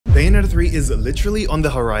Bayonetta 3 is literally on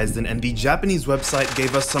the horizon, and the Japanese website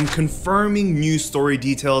gave us some confirming new story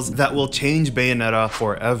details that will change Bayonetta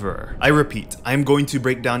forever. I repeat, I'm going to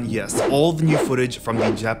break down, yes, all the new footage from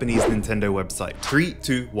the Japanese Nintendo website. 3,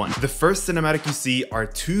 2, 1. The first cinematic you see are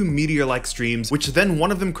two meteor-like streams, which then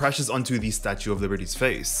one of them crashes onto the Statue of Liberty's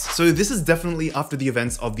face. So this is definitely after the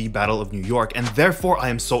events of the Battle of New York, and therefore I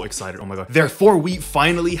am so excited, oh my god. Therefore, we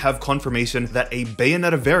finally have confirmation that a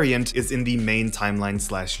Bayonetta variant is in the main timeline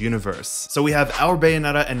 / universe. So we have our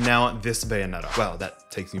Bayonetta and now this Bayonetta. Wow,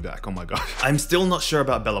 that takes me back, oh my god. I'm still not sure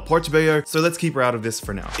about BellaPoarch Bayo, so let's keep her out of this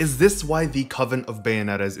for now. Is this why the Coven of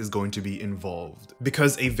Bayonettas is going to be involved?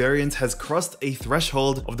 Because a variant has crossed a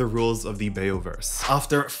threshold of the rules of the Bayoverse.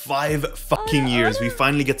 After 5 fucking years, we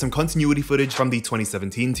finally get some continuity footage from the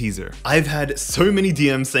 2017 teaser. I've had so many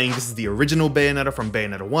DMs saying this is the original Bayonetta from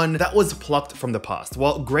Bayonetta 1 that was plucked from the past.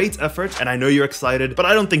 Well, great effort, and I know you're excited, but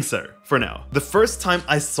I don't think so, for now. The first time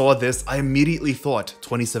I saw this, I immediately thought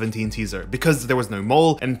 2017 teaser, because there was no mole,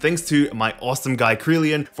 and thanks to my awesome guy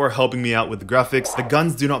Creelien for helping me out with the graphics, the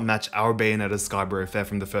guns do not match our Bayonetta's Scarborough Fair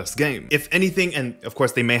from the first game. If anything, and of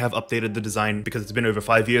course they may have updated the design because it's been over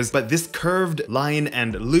 5 years, but this curved line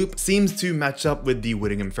and loop seems to match up with the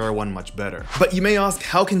Whittingham Fair one much better. But you may ask,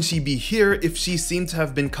 how can she be here if she seemed to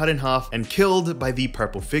have been cut in half and killed by the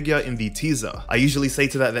purple figure in the teaser? I usually say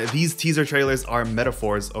to that these teaser trailers are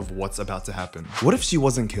metaphors of what's about to happen. What if she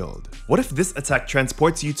wasn't killed? What if this attack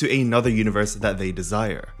transports you to another universe that they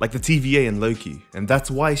desire, like the TVA in Loki, and that's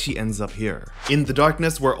why she ends up here? In the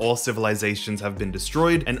darkness, where all civilizations have been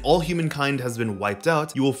destroyed and all humankind has been wiped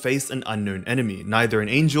out, you will face an unknown enemy, neither an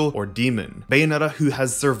angel or demon. Bayonetta, who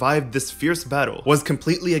has survived this fierce battle, was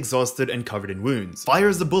completely exhausted and covered in wounds,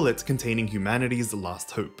 fires a bullet containing humanity's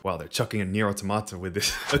last hope. Wow, they're chucking a Nier Automata with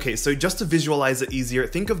this. Okay, so just to visualize it easier,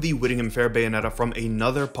 think of the Whittingham Fair Bayonetta from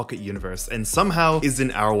another pocket universe, and somehow is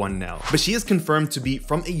in our one now. But she is confirmed to be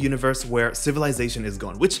from a universe where civilization is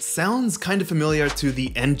gone, which sounds kind of familiar to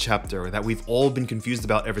the end chapter that we've all been confused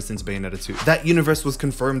about ever since Bayonetta 2. That universe was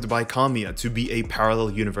confirmed by Kamiya to be a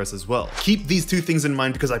parallel universe as well. Keep these two things in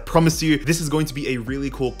mind because I promise you this is going to be a really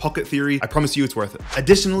cool pocket theory. I promise you it's worth it.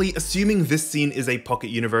 Additionally, assuming this scene is a pocket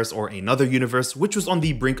universe or another universe which was on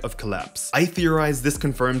the brink of collapse, I theorize this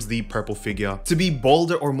confirms the purple figure to be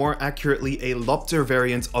Boulder, or more accurately a Lopter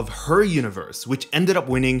variant of her universe, which ended up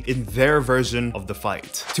winning in their version of the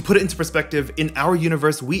fight. To put it into perspective, in our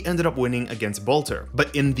universe we ended up winning against Bolter,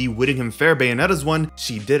 but in the Whittingham Fair Bayonetta's one,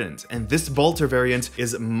 she didn't, and this Bolter variant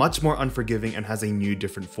is much more unforgiving and has a new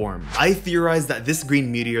different form. I theorize that this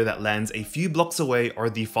green meteor that lands a few blocks away are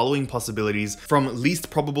the following possibilities from least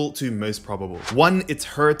probable to most probable. 1, it's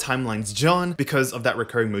her timeline's Jean, because of that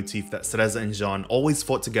recurring motif that Cereza and Jean always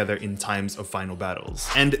fought together in times of final battles.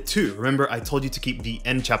 And 2, remember I told you to keep the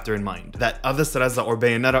end chapter in mind, that other Cereza or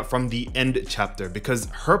Bayonetta from the end chapter, because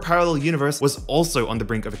her parallel universe was also on the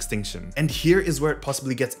brink of extinction. And here is where it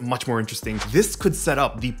possibly gets much more interesting. This could set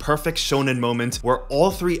up the perfect shonen moment where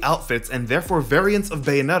all 3 outfits and therefore variants of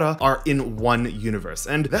Bayonetta are in one universe,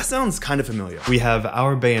 and that sounds kind of familiar. We have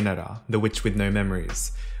our Bayonetta, the witch with no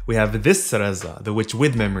memories. We have this Cereza, the witch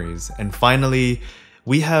with memories, and finally,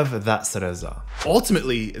 we have that Cereza.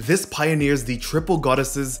 Ultimately, this pioneers the triple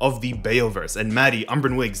goddesses of the Bayoverse, and Maddie,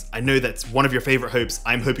 Umbran Wigs, I know that's one of your favorite hopes.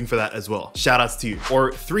 I'm hoping for that as well. Shoutouts to you.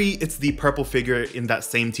 Or 3, it's the purple figure in that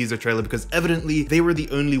same teaser trailer because evidently they were the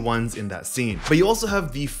only ones in that scene. But you also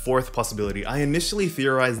have the 4th possibility. I initially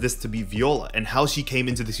theorized this to be Viola and how she came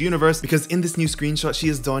into this universe because in this new screenshot she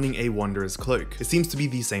is donning a Wanderer's cloak. It seems to be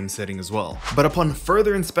the same setting as well. But upon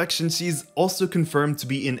further inspection, she's also confirmed to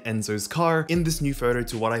be in Enzo's car in this new photo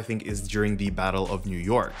to what I think is during the Battle of New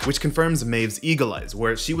York, which confirms Maeve's eagle eyes,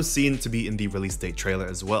 where she was seen to be in the release date trailer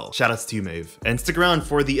as well. Shoutouts to you, Maeve. And stick around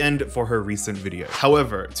for the end for her recent video.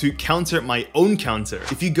 However, to counter my own counter,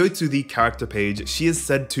 if you go to the character page, she is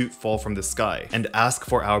said to fall from the sky and ask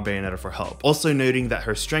for our Bayonetta for help, also noting that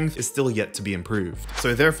her strength is still yet to be improved.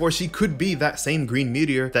 So therefore, she could be that same green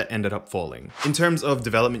meteor that ended up falling. In terms of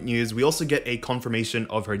development news, we also get a confirmation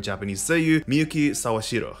of her Japanese seiyuu, Miyuki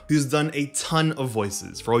Sawashiro, who's done a ton of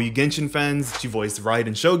voices. For all you Genshin fans, she voiced Raid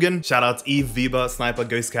and Shogun. Shoutouts Eve, Viba, Sniper,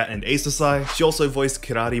 Ghost Cat, and Aesosai. She also voiced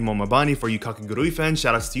Kirari Momobani for you Kakegurui fans.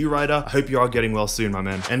 Shoutouts to you, Ryder. I hope you are getting well soon, my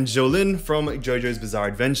man. And Jolin from JoJo's Bizarre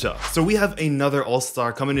Adventure. So we have another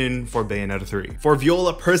all-star coming in for Bayonetta 3. For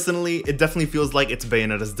Viola, personally, it definitely feels like it's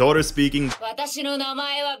Bayonetta's daughter speaking. 私の名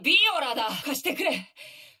前はビオラだ。貸してくれ。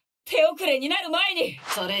手遅れになる前に。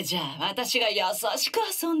それじゃあ私が優しく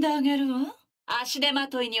遊んであげるわ。足手ま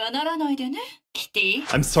といにはならないでね。Kitty.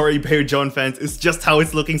 I'm sorry, Bayo John fans, it's just how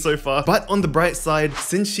it's looking so far. But on the bright side,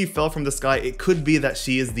 since she fell from the sky, it could be that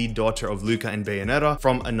she is the daughter of Luca and Bayonetta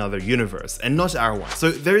from another universe, and not our one. So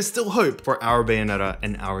there is still hope for our Bayonetta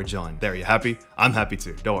and our John. There, you happy? I'm happy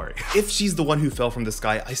too, don't worry. If she's the one who fell from the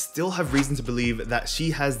sky, I still have reason to believe that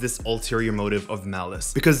she has this ulterior motive of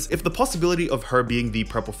malice. Because if the possibility of her being the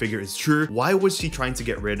purple figure is true, why was she trying to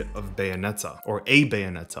get rid of Bayonetta? Or a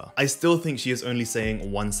Bayonetta? I still think she is only saying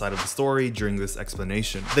one side of the story during this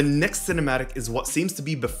explanation. The next cinematic is what seems to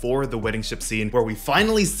be before the wedding ship scene, where we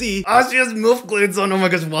finally see, she has MILF clothes on, oh my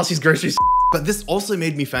gosh, while she's grocery. But this also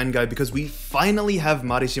made me fangirl because we finally have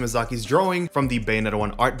Mari Shimazaki's drawing from the Bayonetta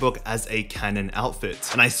 1 art book as a canon outfit.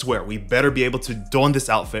 And I swear, we better be able to don this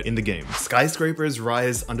outfit in the game. Skyscrapers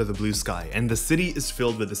rise under the blue sky, and the city is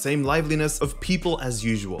filled with the same liveliness of people as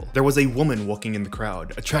usual. There was a woman walking in the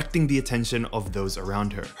crowd, attracting the attention of those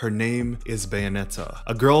around her. Her name is Bayonetta.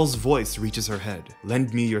 A girl's voice reaches her head.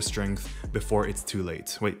 Lend me your strength before it's too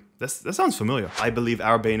late. Wait. That sounds familiar. I believe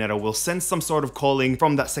our Bayonetta will sense some sort of calling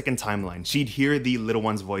from that second timeline. She'd hear the little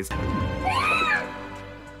one's voice.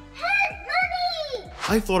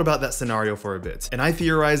 I thought about that scenario for a bit, and I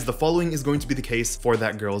theorized the following is going to be the case for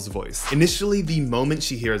that girl's voice. Initially, the moment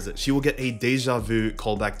she hears it, she will get a deja vu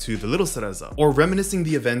callback to the little Cereza, or reminiscing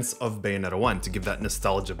the events of Bayonetta 1 to give that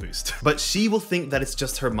nostalgia boost. But she will think that it's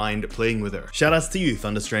just her mind playing with her. Shoutouts to you,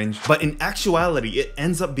 Thunderstrange. But in actuality, it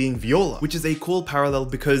ends up being Viola, which is a cool parallel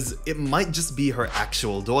because it might just be her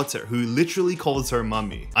actual daughter, who literally calls her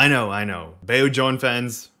mommy. I know. Bayo John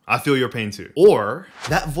fans, I feel your pain too. Or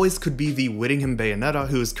that voice could be the Whittingham Bayonetta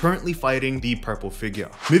who is currently fighting the purple figure.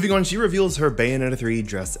 Moving on, she reveals her Bayonetta 3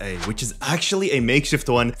 dress A, which is actually a makeshift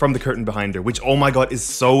one from the curtain behind her, which, oh my god, is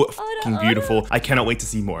so fucking beautiful. I cannot wait to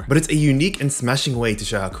see more. But it's a unique and smashing way to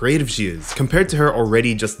show how creative she is, compared to her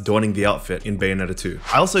already just donning the outfit in Bayonetta 2.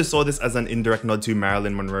 I also saw this as an indirect nod to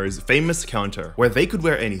Marilyn Monroe's famous counter, where they could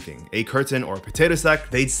wear anything, a curtain or a potato sack,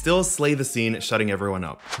 they'd still slay the scene, shutting everyone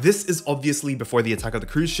up. This is obviously before the attack of the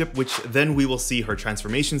cruise ship, which then we will see her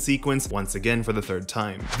transformation sequence once again for the third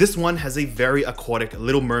time. This one has a very aquatic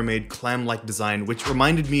Little Mermaid clam-like design, which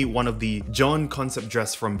reminded me one of the John concept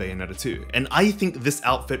dress from Bayonetta 2. And I think this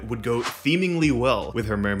outfit would go themingly well with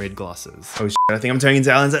her mermaid glasses. Oh shit, I think I'm turning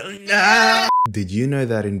into Alan's. Ah! Did you know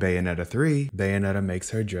that in Bayonetta 3, Bayonetta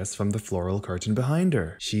makes her dress from the floral curtain behind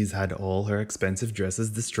her? She's had all her expensive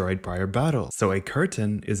dresses destroyed prior battle, so a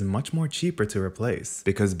curtain is much more cheaper to replace,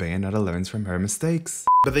 because Bayonetta learns from her mistakes.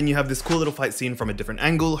 But then you have this cool little fight scene from a different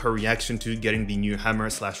angle, her reaction to getting the new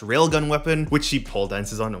hammer slash railgun weapon, which she pole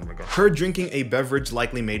dances on, oh my god. Her drinking a beverage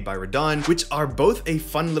likely made by Radahn, which are both a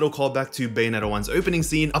fun little callback to Bayonetta 1's opening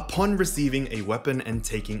scene upon receiving a weapon and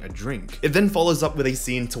taking a drink. It then follows up with a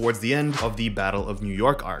scene towards the end of the Battle of New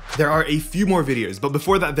York arc. There are a few more videos, but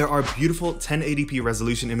before that there are beautiful 1080p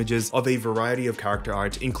resolution images of a variety of character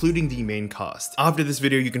art, including the main cast. After this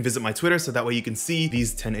video you can visit my Twitter so that way you can see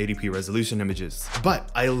these 1080p resolution images. But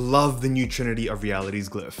I love the new Trinity of Realities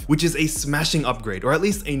glyph, which is a smashing upgrade, or at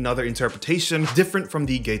least another interpretation different from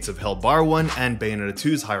the Gates of Hell Bar 1 and Bayonetta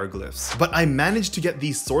 2's hieroglyphs. But I managed to get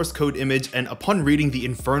the source code image, and upon reading the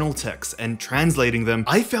infernal text and translating them,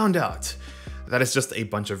 I found out that is just a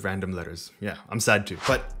bunch of random letters. Yeah, I'm sad too.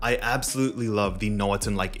 But I absolutely love the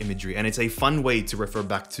Noatan-like imagery, and it's a fun way to refer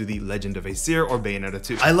back to the Legend of Aesir or Bayonetta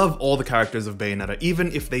 2. I love all the characters of Bayonetta, even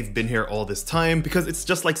if they've been here all this time, because it's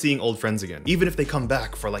just like seeing old friends again, even if they come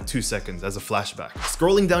back for like 2 seconds as a flashback.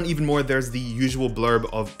 Scrolling down even more, there's the usual blurb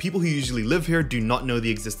of people who usually live here do not know the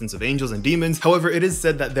existence of angels and demons. However, it is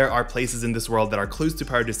said that there are places in this world that are close to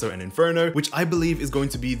Paradiso and Inferno, which I believe is going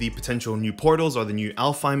to be the potential new portals or the new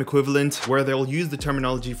Alfheim equivalent, where they'll use the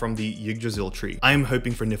terminology from the Yggdrasil tree. I am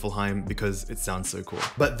hoping for Niflheim because it sounds so cool.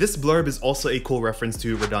 But this blurb is also a cool reference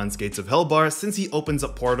to Radahn's Gates of Hellbar, since he opens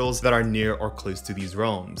up portals that are near or close to these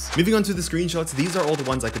realms. Moving on to the screenshots, these are all the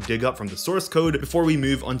ones I could dig up from the source code before we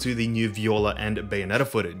move on to the new Viola and Bayonetta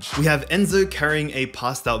footage. We have Enzo carrying a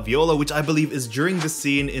passed out Viola, which I believe is during the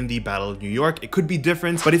scene in the Battle of New York. It could be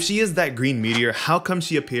different, but if she is that green meteor, how come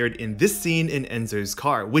she appeared in this scene in Enzo's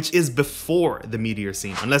car, which is before the meteor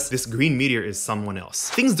scene, unless this green meteor is someone else.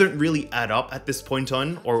 Things don't really add up at this point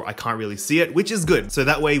on, or I can't really see it, which is good. So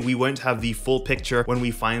that way we won't have the full picture when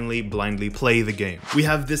we finally blindly play the game. We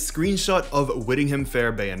have this screenshot of Whittingham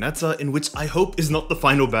Fair Bayonetta, in which I hope is not the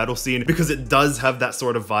final battle scene, because it does have that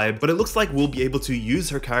sort of vibe, but it looks like we'll be able to use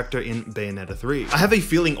her character in Bayonetta 3. I have a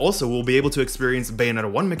feeling also we'll be able to experience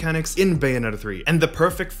Bayonetta 1 mechanics in Bayonetta 3, and the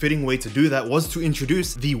perfect fitting way to do that was to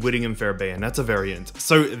introduce the Whittingham Fair Bayonetta variant.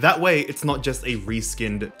 So that way it's not just a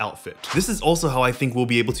reskinned outfit. This is is also how I think we'll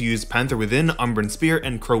be able to use Panther Within, Umbran Spear,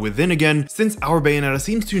 and Crow Within again, since our Bayonetta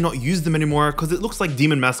seems to not use them anymore because it looks like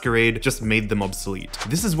Demon Masquerade just made them obsolete.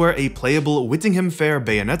 This is where a playable Whittingham Fair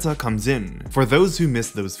Bayonetta comes in, for those who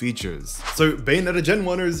missed those features. So Bayonetta Gen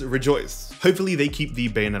 1ers, rejoice. Hopefully they keep the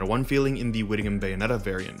Bayonetta 1 feeling in the Whittingham Bayonetta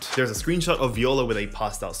variant. There's a screenshot of Viola with a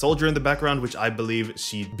passed out soldier in the background, which I believe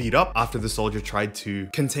she beat up after the soldier tried to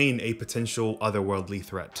contain a potential otherworldly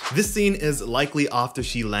threat. This scene is likely after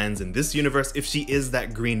she lands in this universe if she is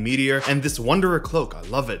that green meteor, and this Wanderer cloak, I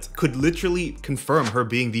love it, could literally confirm her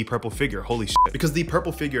being the purple figure, holy shit, because the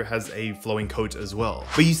purple figure has a flowing coat as well.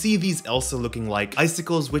 But you see these Elsa looking like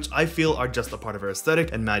icicles, which I feel are just a part of her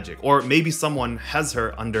aesthetic and magic, or maybe someone has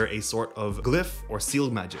her under a sort of glyph or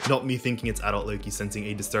sealed magic. Not me thinking it's adult Loki sensing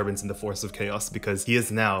a disturbance in the force of chaos, because he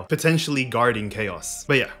is now potentially guarding chaos.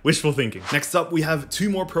 But yeah, wishful thinking. Next up, we have 2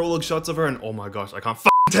 more prologue shots of her, and oh my gosh, I can't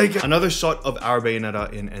take it. Another shot of our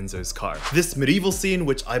Bayonetta in Enzo's car. This medieval scene,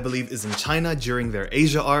 which I believe is in China during their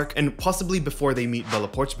Asia arc, and possibly before they meet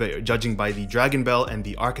BellaPoarch Bayo, judging by the dragon bell and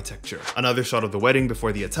the architecture. Another shot of the wedding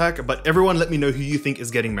before the attack, but everyone let me know who you think is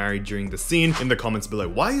getting married during the scene in the comments below.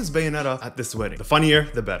 Why is Bayonetta at this wedding? The funnier,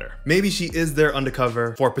 the better. Maybe she is there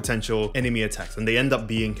undercover for potential enemy attacks, and they end up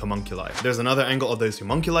being homunculi. There's another angle of those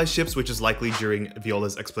homunculi ships, which is likely during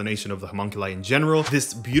Viola's explanation of the homunculi in general.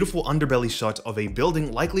 This beautiful underbelly shot of a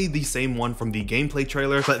building, likely the same one from the gameplay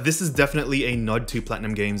trailer, but this is definitely a nod to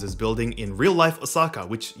Platinum Games' building in real life Osaka,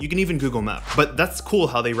 which you can even Google map. But that's cool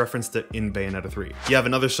how they referenced it in Bayonetta 3. You have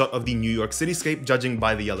another shot of the New York cityscape, judging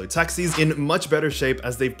by the yellow taxis, in much better shape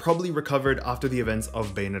as they've probably recovered after the events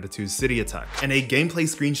of Bayonetta 2's city attack. And a gameplay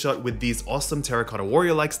screenshot with these awesome terracotta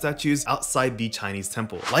warrior-like statues outside the Chinese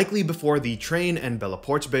temple, likely before the train and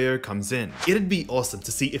BellaPoarch Bayo comes in. It'd be awesome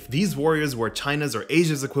to see if these warriors were China's or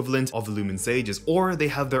Asia's equivalent of Lumen Sages, or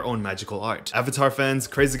they have their own magical art. Avatar fans,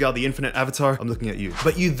 Crazy Gal the Infinite Avatar, I'm looking at you.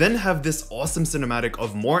 But you then have this awesome cinematic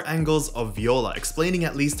of more angles of Viola explaining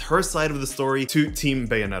at least her side of the story to Team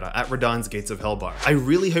Bayonetta at Radahn's Gates of Hellbar. I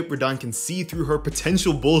really hope Radahn can see through her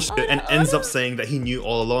potential bullshit and ends up saying that he knew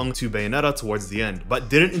all along to Bayonetta towards the end, but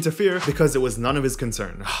didn't interfere because it was none of his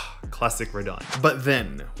concern. Classic Radahn. But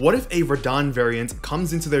then, what if a Radahn variant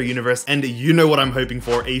comes into their universe, and you know what I'm hoping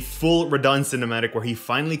for, a full Radahn cinematic where he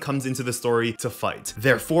finally comes into the story to fight.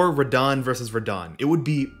 Therefore, Radahn versus Radahn. It would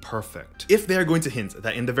be perfect. If they're going to hint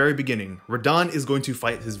that in the very beginning, Radahn is going to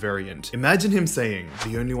fight his variant, imagine him saying,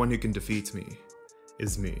 "The only one who can defeat me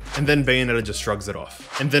is me." And then Bayonetta just shrugs it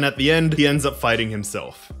off. And then at the end, he ends up fighting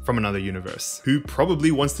himself from another universe, who probably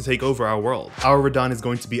wants to take over our world. Our Radahn is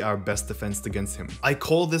going to be our best defense against him. I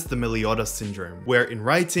call this the Meliodas syndrome, where in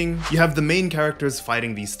writing, you have the main characters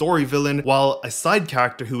fighting the story villain, while a side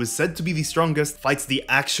character who is said to be the strongest fights the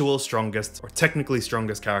actual strongest, or technically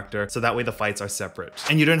strongest character, so that way the fights are separate.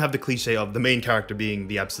 And you don't have the cliche of the main character being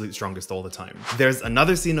the absolute strongest all the time. There's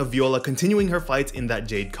another scene of Viola continuing her fight in that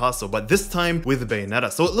Jade Castle, but this time with Bayonetta.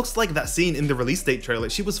 So it looks like that scene in the release date trailer,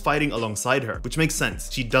 she was fighting alongside her, which makes sense.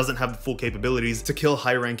 She doesn't have the full capabilities to kill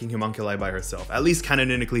high-ranking homunculi by herself, at least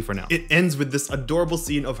canonically for now. It ends with this adorable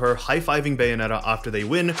scene of her high-fiving Bayonetta after they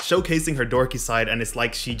win, showcasing her dorky side, and it's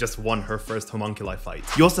like she just won her first homunculi fight.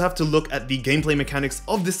 You also have to look at the gameplay mechanics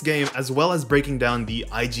of this game, as well as breaking down the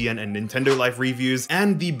IGN and Nintendo Life reviews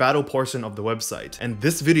and the battle portion of the website. And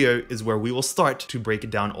this video is where we will start to break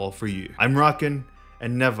it down all for you. I'm rockin',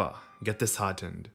 and never get disheartened.